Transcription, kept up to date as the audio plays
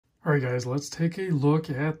All right, guys, let's take a look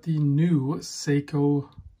at the new Seiko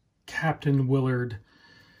Captain Willard.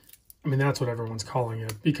 I mean, that's what everyone's calling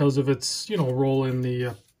it because of its, role in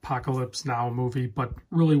the Apocalypse Now movie. But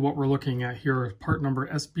really what we're looking at here is part number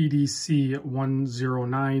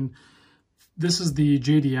sbdc109. This is the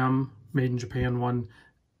JDM made in Japan one.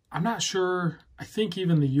 I'm not sure. I think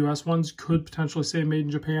even the US ones could potentially say made in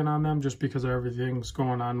Japan on them just because of everything's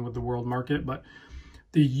going on with the world market. But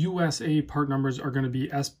the USA part numbers are going to be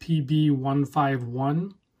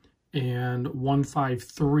SPB151 and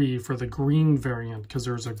 153 for the green variant, because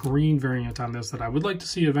there's a green variant on this that I would like to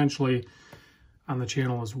see eventually on the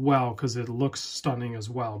channel as well, because it looks stunning as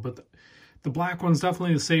well. But the black one's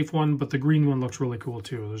definitely the safe one, but the green one looks really cool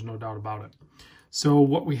too. There's no doubt about it. So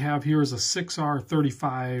what we have here is a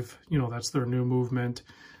 6R35. That's their new movement.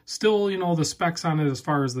 Still, the specs on it as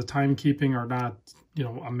far as the timekeeping are not,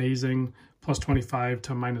 amazing. Plus 25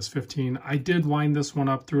 to minus 15. I did wind this one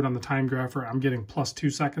up, threw it on the time grapher. I'm getting plus 2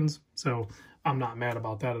 seconds, so I'm not mad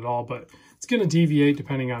about that at all, but it's going to deviate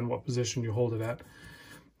depending on what position you hold it at.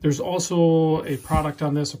 There's also a product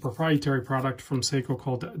on this, a proprietary product from Seiko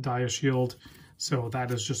called DiaShield. So that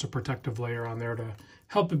is just a protective layer on there to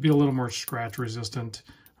help it be a little more scratch resistant.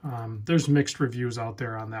 There's mixed reviews out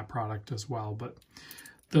there on that product as well, but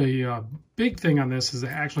the big thing on this is it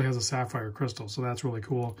actually has a sapphire crystal, so that's really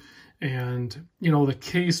cool. And, the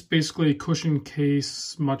case, basically cushion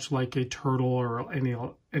case, much like a Turtle or any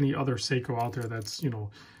other Seiko out there that's,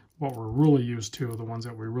 what we're really used to, the ones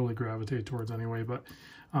that we really gravitate towards anyway. But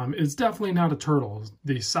it's definitely not a Turtle.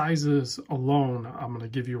 The sizes alone, I'm going to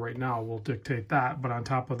give you right now, will dictate that. But on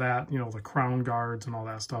top of that, the crown guards and all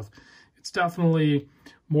that stuff, it's definitely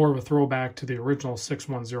more of a throwback to the original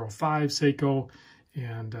 6105 Seiko.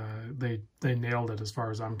 And they nailed it as far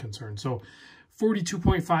as I'm concerned. So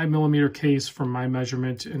 42.5 millimeter case from my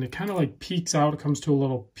measurement, and it kind of like peaks out. It comes to a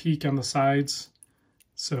little peak on the sides.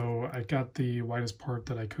 So I got the widest part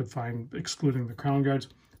that I could find, excluding the crown guards.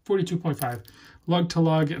 42.5 lug to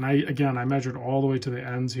lug, and I measured all the way to the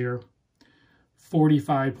ends here.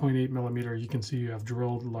 45.8 millimeter. You can see you have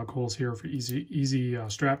drilled lug holes here for easy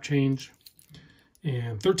strap change,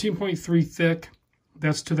 and 13.3 thick.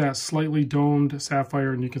 That's to that slightly domed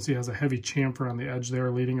sapphire, and you can see it has a heavy chamfer on the edge there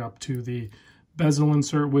leading up to the bezel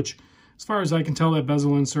insert, which, as far as I can tell, that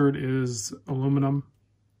bezel insert is aluminum,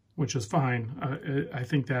 which is fine. I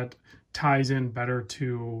think that ties in better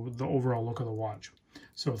to the overall look of the watch.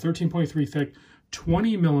 So 13.3 thick,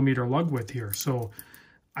 20 millimeter lug width here. So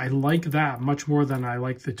I like that much more than I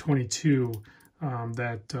like the 22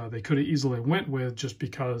 that they could have easily went with just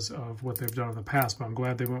because of what they've done in the past, but I'm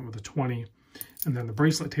glad they went with the 20. And then the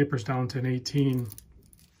bracelet tapers down to an 18.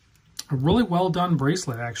 A really well done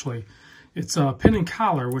bracelet, actually. It's a pin and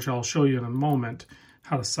collar, which I'll show you in a moment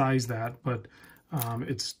how to size that. But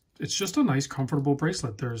it's just a nice, comfortable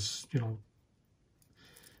bracelet. There's,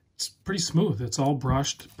 it's pretty smooth. It's all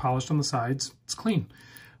brushed, polished on the sides. It's clean.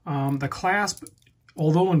 The clasp,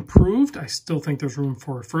 although improved, I still think there's room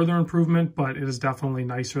for further improvement, but it is definitely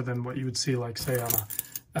nicer than what you would see, like, say, on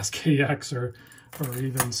a SKX or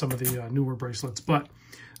even some of the newer bracelets. But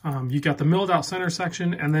you got the milled out center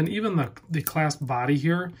section, and then even the clasp body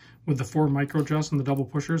here with the 4 micro adjusts and the double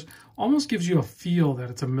pushers almost gives you a feel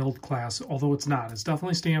that it's a milled clasp, although it's not. It's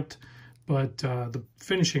definitely stamped, but the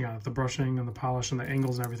finishing on it, the brushing and the polish and the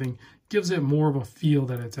angles and everything, gives it more of a feel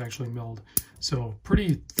that it's actually milled. So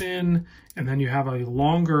pretty thin, and then you have a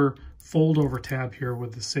longer fold over tab here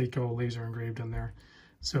with the Seiko laser engraved in there.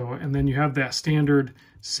 So, and then you have that standard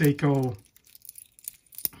Seiko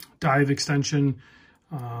dive extension.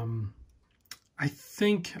 I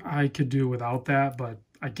think I could do without that, but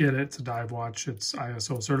I get it. It's a dive watch. It's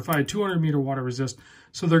ISO certified, 200 meter water resist.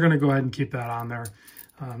 So they're going to go ahead and keep that on there.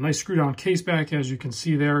 Nice screw down case back, as you can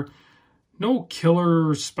see there. No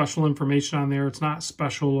killer special information on there. It's not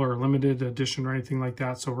special or limited edition or anything like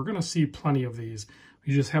that. So we're going to see plenty of these.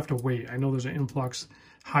 You just have to wait. I know there's an influx,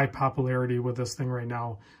 high popularity with this thing right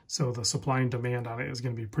now. So the supply and demand on it is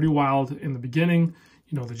going to be pretty wild in the beginning.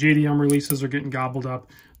 The JDM releases are getting gobbled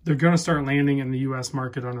up. They're going to start landing in the US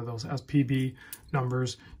market under those SPB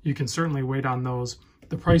numbers. You can certainly wait on those.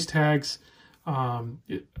 The price tags are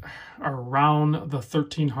around the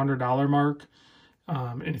 $1,300 mark.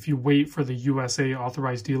 And if you wait for the USA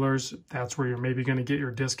authorized dealers, that's where you're maybe going to get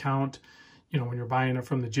your discount. When you're buying it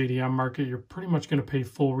from the JDM market, you're pretty much going to pay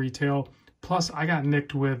full retail. Plus, I got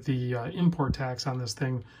nicked with the import tax on this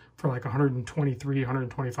thing for like $123,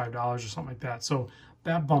 $125 or something like that. So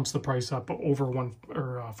that bumps the price up over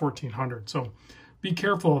 $1,400. So be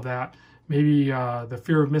careful of that. maybe the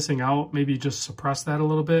fear of missing out, maybe just suppress that a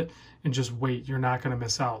little bit and just wait. You're not going to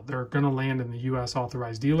miss out. They're going to land in the U.S.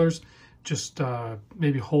 authorized dealers. Just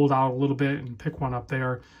maybe hold out a little bit and pick one up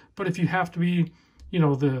there. But if you have to be, you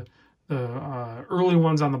know, the early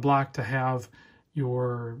ones on the block to have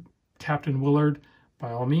your Captain Willard,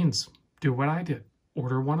 by all means, do what I did.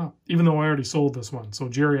 Order one up, even though I already sold this one. So,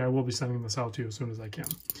 Jerry, I will be sending this out to you as soon as I can.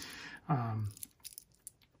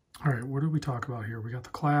 All right, what did we talk about here? We got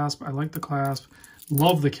the clasp. I like the clasp.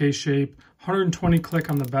 Love the case shape. 120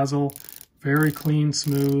 click on the bezel. Very clean,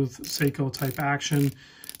 smooth, Seiko type action.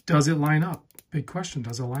 Does it line up? Big question,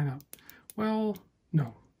 does it line up? Well,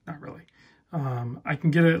 no, not really. I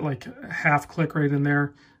can get it like half click right in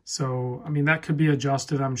there. So, I mean, that could be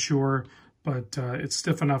adjusted, I'm sure, but it's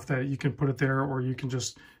stiff enough that you can put it there, or you can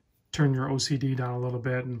just turn your OCD down a little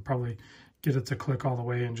bit and probably get it to click all the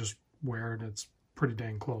way and just wear it. It's pretty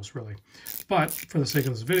dang close, really. But for the sake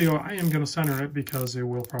of this video, I am going to center it because it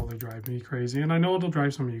will probably drive me crazy, and I know it'll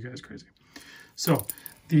drive some of you guys crazy. So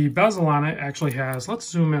the bezel on it actually has, let's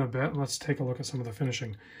zoom in a bit and let's take a look at some of the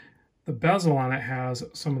finishing. The bezel on it has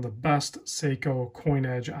some of the best Seiko coin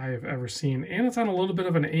edge I have ever seen, and it's on a little bit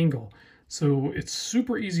of an angle, so it's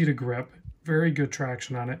super easy to grip. Very good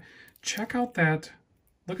traction on it. Check out that,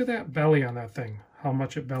 look at that belly on that thing, how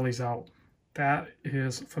much it bellies out. That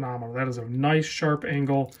is phenomenal. That is a nice sharp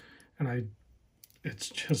angle, and it's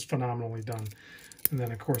just phenomenally done. And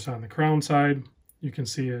then of course on the crown side, you can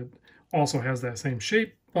see it also has that same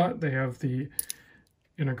shape, but they have the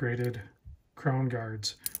integrated crown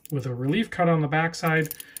guards with a relief cut on the back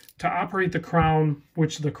side to operate the crown,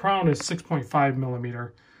 which the crown is 6.5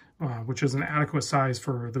 millimeter, which is an adequate size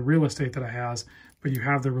for the real estate that it has, but you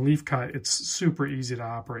have the relief cut. It's super easy to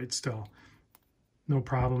operate still. No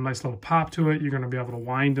problem. Nice little pop to it. You're going to be able to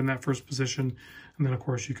wind in that first position, and then of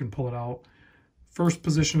course you can pull it out. First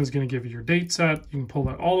position is going to give you your date set. You can pull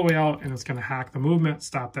that all the way out, and it's going to hack the movement,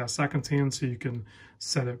 stop that second hand, so you can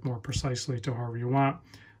set it more precisely to however you want.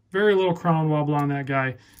 Very little crown wobble on that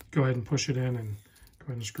guy. Go ahead and push it in and go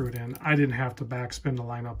ahead and screw it in. I didn't have to backspin to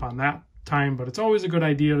line up on that time, but it's always a good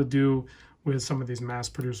idea to do with some of these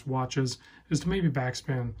mass-produced watches is to maybe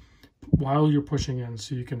backspin while you're pushing in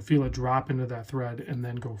so you can feel it drop into that thread and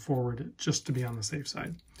then go forward just to be on the safe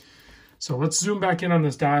side. So let's zoom back in on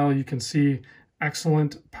this dial. You can see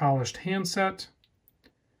excellent polished handset,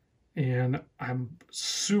 and I'm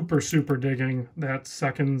super digging that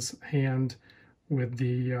seconds hand with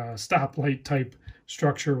the stoplight type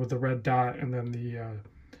structure with the red dot and then the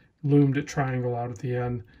loomed triangle out at the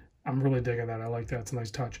end. I'm really digging that. I like that. It's a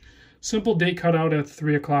nice touch. Simple date cutout at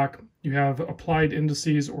 3 o'clock. You have applied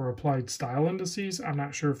indices or applied style indices. I'm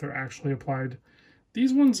not sure if they're actually applied.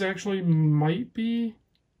 These ones actually might be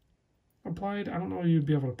applied. I don't know if you'd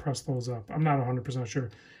be able to press those up. I'm not 100% sure.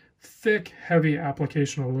 Thick, heavy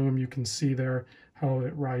application of loom. You can see there how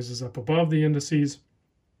it rises up above the indices.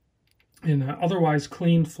 In otherwise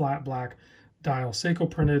clean, flat black dial, Seiko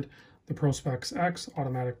printed, the Prospex X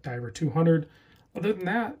automatic diver 200. Other than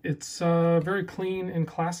that, it's very clean and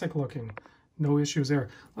classic looking. No issues there.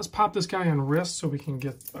 Let's pop this guy on wrist so we can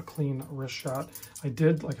get a clean wrist shot. I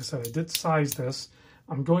did, like I said, I did size this.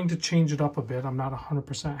 I'm going to change it up a bit. I'm not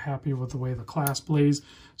 100% happy with the way the clasp lays,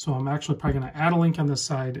 so I'm actually probably going to add a link on this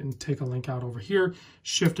side and take a link out over here,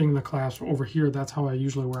 shifting the clasp over here. That's how I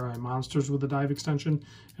usually wear my monsters with the dive extension,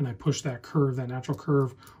 and I push that curve, that natural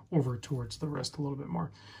curve, over towards the wrist a little bit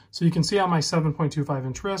more. So you can see on my 7.25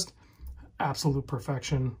 inch wrist, absolute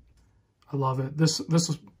perfection. I love it. This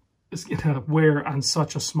is gonna wear on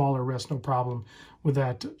such a smaller wrist, no problem, with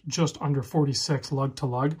that just under 46 lug to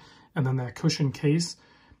lug, and then that cushion case.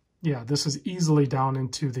 Yeah, this is easily down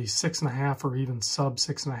into the 6.5 or even sub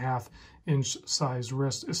 6.5 inch size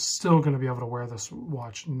wrist. Is still going to be able to wear this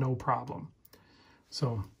watch, no problem.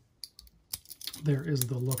 So there is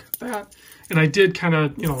the look at that. And I did kind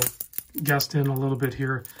of, you know, guessed in a little bit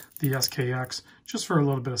here, the SKX, just for a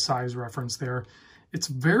little bit of size reference there. It's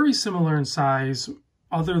very similar in size,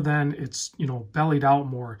 other than it's, you know, bellied out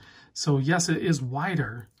more. So yes, it is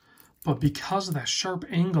wider, but because of that sharp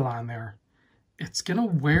angle on there, it's going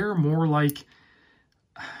to wear more like,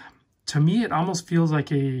 to me, it almost feels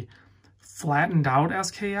like a flattened out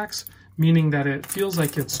SKX, meaning that it feels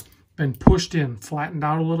like it's been pushed in, flattened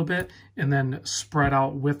out a little bit, and then spread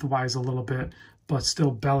out widthwise a little bit, but still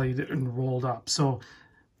bellied and rolled up. So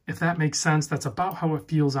if that makes sense, that's about how it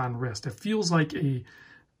feels on wrist. It feels like a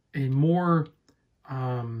more,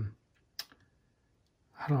 how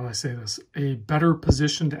do I say this? A better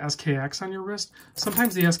positioned SKX on your wrist.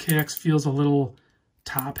 Sometimes the SKX feels a little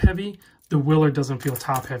top heavy. The Willard doesn't feel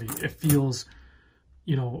top heavy. It feels,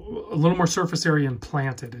 you know, a little more surface area and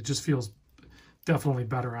planted. It just feels definitely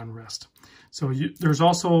better on wrist. So there's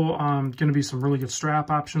also going to be some really good strap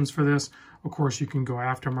options for this. Of course, you can go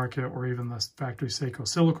aftermarket, or even the factory Seiko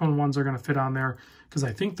silicone ones are going to fit on there, because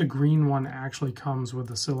I think the green one actually comes with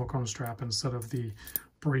the silicone strap instead of the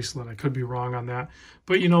bracelet. I could be wrong on that.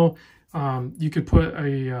 But, you know, you could put a,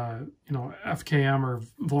 you know, FKM or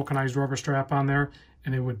vulcanized rubber strap on there,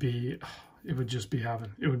 and it would just be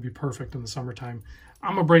heaven. It would be perfect in the summertime.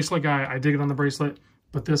 I'm a bracelet guy. I dig it on the bracelet,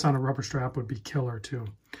 but this on a rubber strap would be killer too.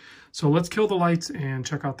 So let's kill the lights and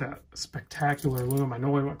check out that spectacular loom. I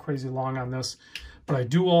know I went crazy long on this, but I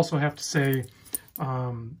do also have to say,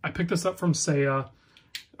 I picked this up from Saya.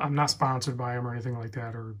 I'm not sponsored by them or anything like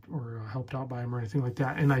that, or helped out by them or anything like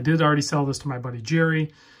that. And I did already sell this to my buddy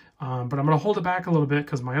Jerry, but I'm going to hold it back a little bit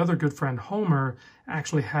because my other good friend Homer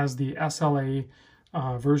actually has the SLA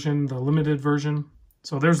version, the limited version.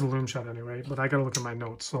 So there's the loom shot anyway, but I got to look at my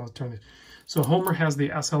notes. So I'll turn it. So Homer has the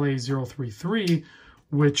SLA 033,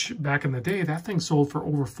 which back in the day, that thing sold for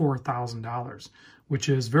over $4,000, which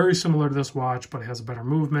is very similar to this watch, but it has a better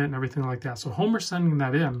movement and everything like that. So Homer's sending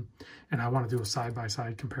that in, and I want to do a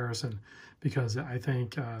side-by-side comparison, because I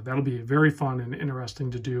think that'll be very fun and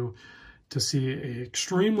interesting to do, to see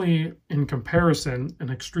in comparison, an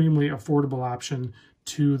extremely affordable option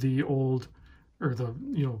to the old, or the,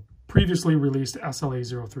 you know, previously released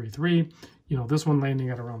SLA 033. You know, this one landing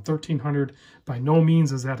at around $1,300. By no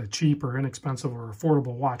means is that a cheap or inexpensive or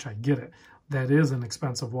affordable watch. I get it. That is an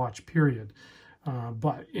expensive watch, period.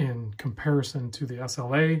 But in comparison to the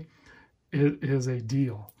SLA, it is a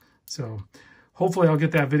deal. So hopefully I'll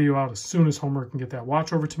get that video out as soon as Homer can get that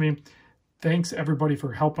watch over to me. Thanks everybody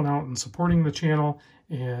for helping out and supporting the channel,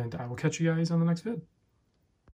 and I will catch you guys on the next vid.